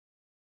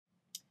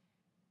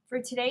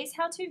For today's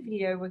how-to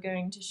video, we're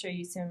going to show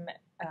you some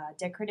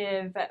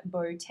decorative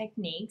bow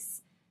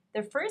techniques.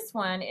 The first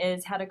one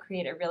is how to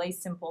create a really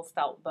simple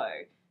felt bow.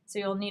 So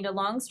you'll need a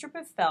long strip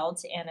of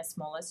felt and a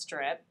smaller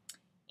strip,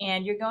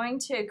 and you're going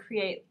to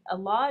create a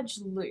large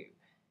loop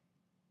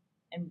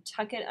and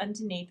tuck it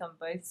underneath on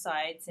both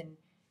sides and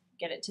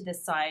get it to the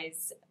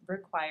size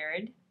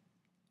required.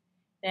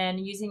 Then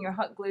using your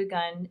hot glue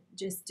gun,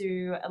 just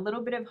do a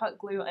little bit of hot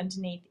glue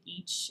underneath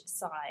each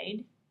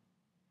side.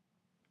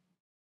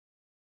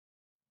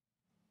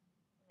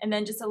 And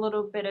then just a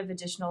little bit of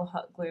additional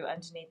hot glue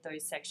underneath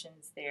those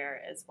sections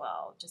there as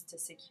well, just to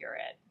secure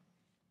it.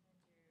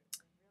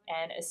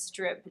 And a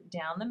strip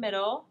down the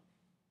middle,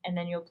 and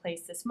then you'll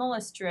place the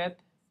smaller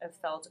strip of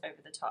felt over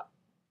the top.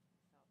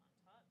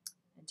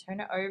 And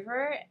turn it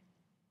over,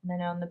 and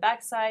then on the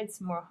back side,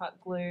 some more hot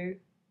glue,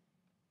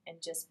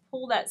 and just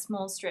pull that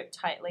small strip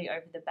tightly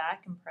over the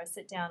back and press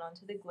it down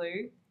onto the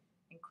glue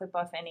and clip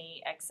off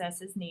any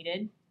excess as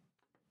needed.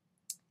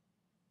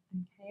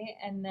 Okay,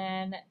 and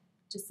then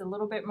just a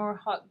little bit more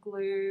hot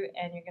glue,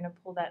 and you're going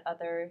to pull that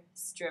other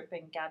strip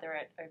and gather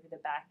it over the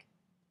back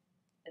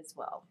as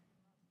well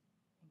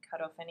and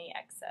cut off any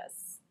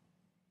excess.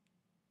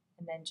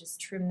 And then just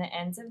trim the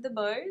ends of the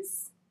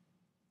bows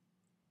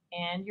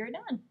and you're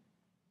done.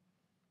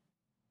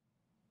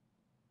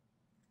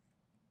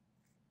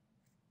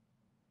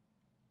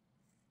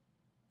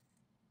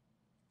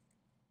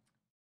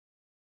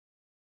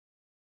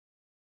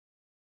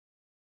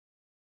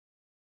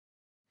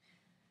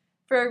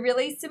 For a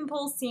really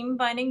simple seam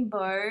binding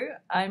bow,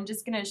 I'm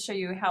just going to show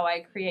you how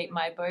I create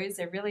my bows.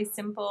 They're really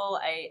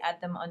simple. I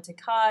add them onto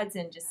cards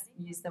and just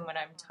use them when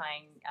I'm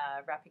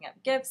wrapping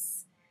up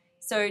gifts.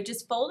 So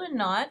just fold a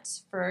knot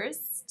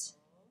first,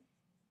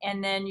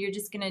 and then you're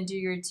just going to do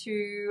your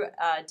two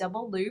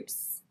double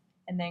loops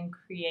and then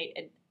create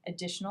an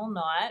additional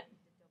knot.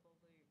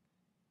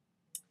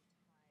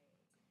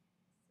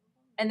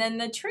 And then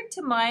the trick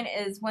to mine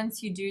is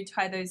once you do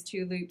tie those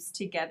two loops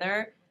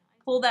together,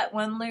 pull that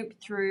one loop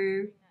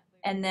through,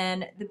 and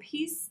then the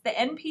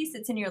end piece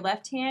that's in your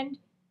left hand,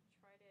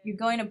 you're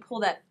going to pull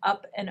that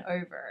up and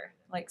over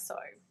like so,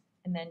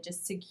 and then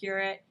just secure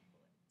it.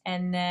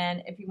 And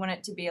then if you want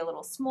it to be a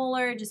little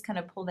smaller, just kind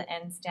of pull the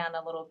ends down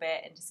a little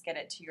bit and just get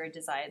it to your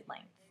desired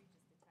length.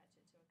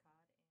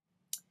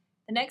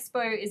 The next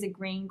bow is a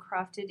green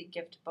crafted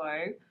gift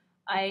bow.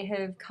 I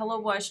have color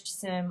washed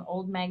some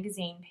old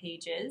magazine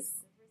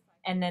pages.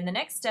 And then the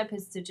next step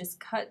is to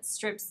just cut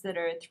strips that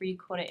are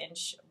 3/4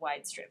 inch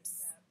wide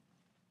strips.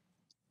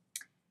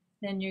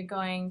 Then you're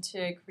going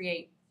to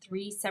create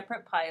 3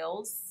 separate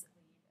piles.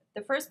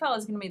 The first pile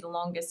is going to be the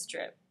longest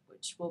strip,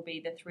 which will be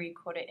the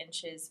 3/4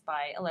 inches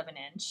by 11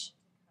 inch.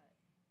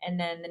 And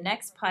then the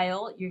next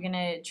pile, you're going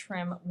to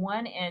trim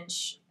 1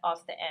 inch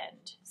off the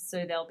end.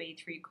 So they'll be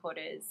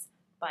 3/4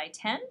 by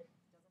 10.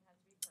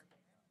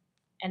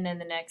 And then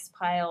the next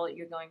pile,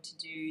 you're going to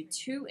do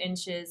 2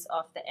 inches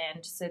off the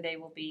end, so they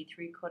will be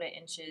 3/4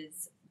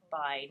 inches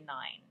by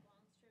 9.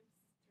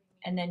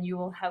 And then you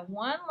will have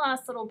one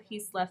last little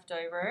piece left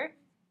over,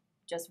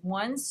 just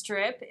one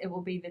strip. It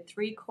will be the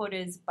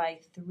 3/4 by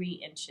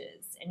 3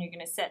 inches. And you're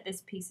going to set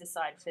this piece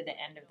aside for the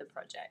end of the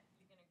project.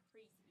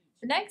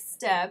 The next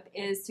step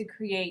is to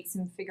create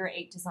some figure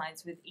 8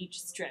 designs with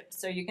each strip.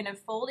 So you're going to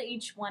fold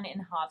each one in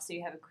half so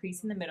you have a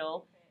crease in the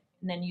middle,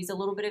 and then use a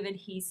little bit of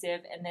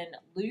adhesive and then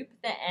loop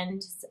the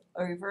ends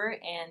over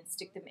and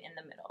stick them in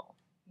the middle.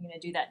 You're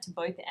going to do that to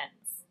both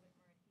ends.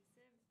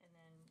 And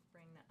then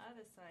bring the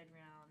other side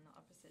around the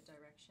opposite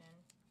direction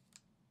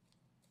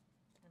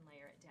and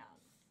layer it down.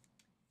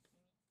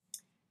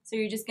 So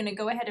you're just going to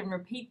go ahead and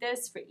repeat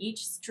this for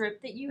each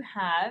strip that you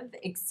have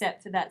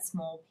except for that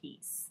small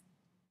piece.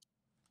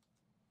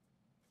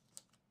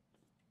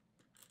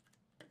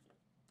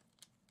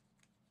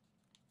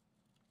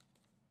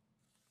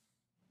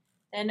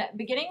 Then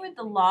beginning with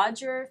the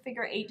larger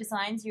figure 8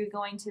 designs, you're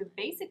going to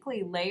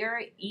basically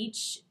layer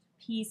each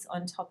piece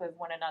on top of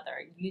one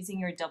another using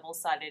your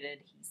double-sided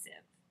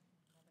adhesive.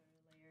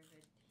 Another layer of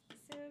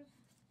adhesive.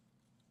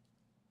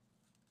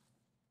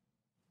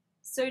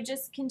 So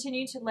just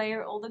continue to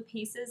layer all the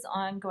pieces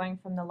on, going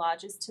from the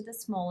largest to the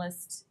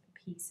smallest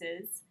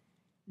pieces.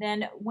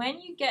 Then when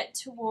you get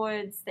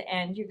towards the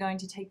end, you're going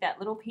to take that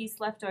little piece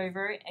left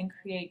over and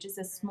create just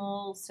a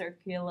small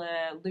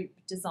circular loop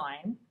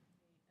design,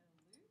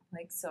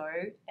 like so,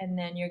 and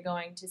then you're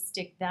going to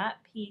stick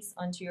that piece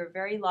onto your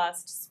very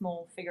last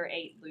small figure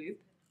 8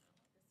 loop,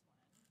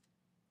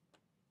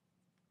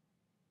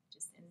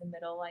 just in the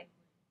middle like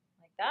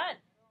that,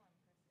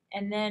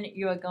 and then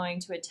you are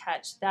going to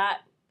attach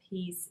that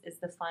piece as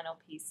the final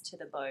piece to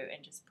the bow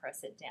and just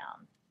press it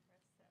down.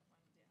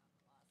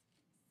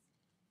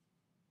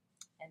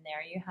 And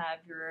there you have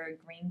your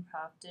green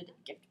crafted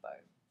gift bow.